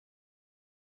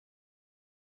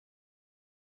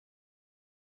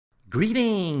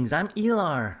Greetings, I'm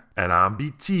Elar. And I'm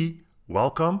BT.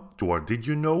 Welcome to our Did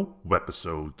You Know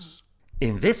webisodes.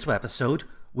 In this webisode,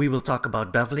 we will talk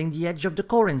about beveling the edge of the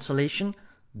core insulation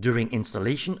during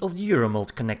installation of the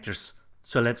Euromold connectors.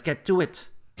 So let's get to it.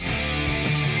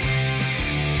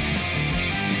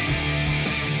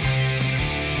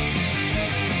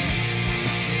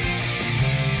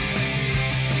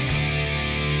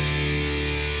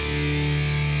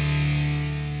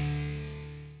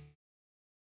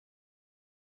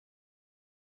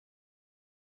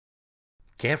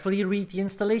 Carefully read the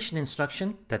installation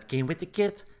instruction that came with the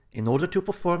kit in order to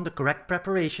perform the correct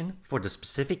preparation for the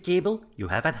specific cable you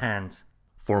have at hand.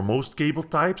 For most cable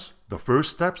types, the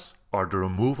first steps are the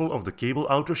removal of the cable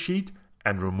outer sheet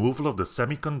and removal of the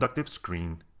semiconductive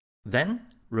screen. Then,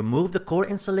 remove the core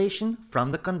insulation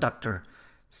from the conductor.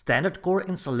 Standard core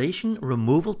insulation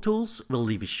removal tools will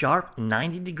leave a sharp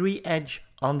 90-degree edge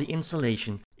on the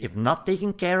insulation. If not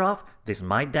taken care of, this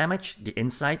might damage the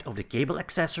inside of the cable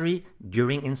accessory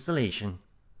during installation.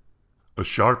 A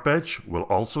sharp edge will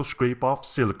also scrape off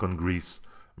silicone grease,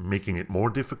 making it more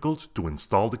difficult to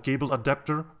install the cable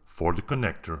adapter for the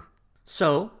connector.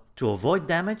 So, to avoid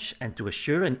damage and to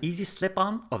assure an easy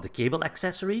slip-on of the cable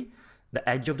accessory, the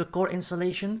edge of the core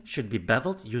insulation should be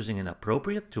beveled using an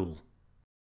appropriate tool.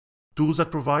 Tools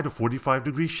that provide a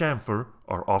 45-degree chamfer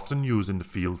are often used in the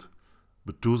field,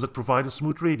 but tools that provide a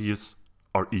smooth radius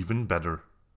are even better.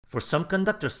 For some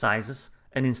conductor sizes,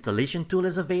 an installation tool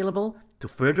is available to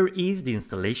further ease the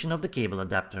installation of the cable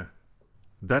adapter.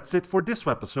 That's it for this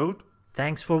episode.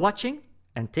 Thanks for watching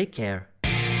and take care.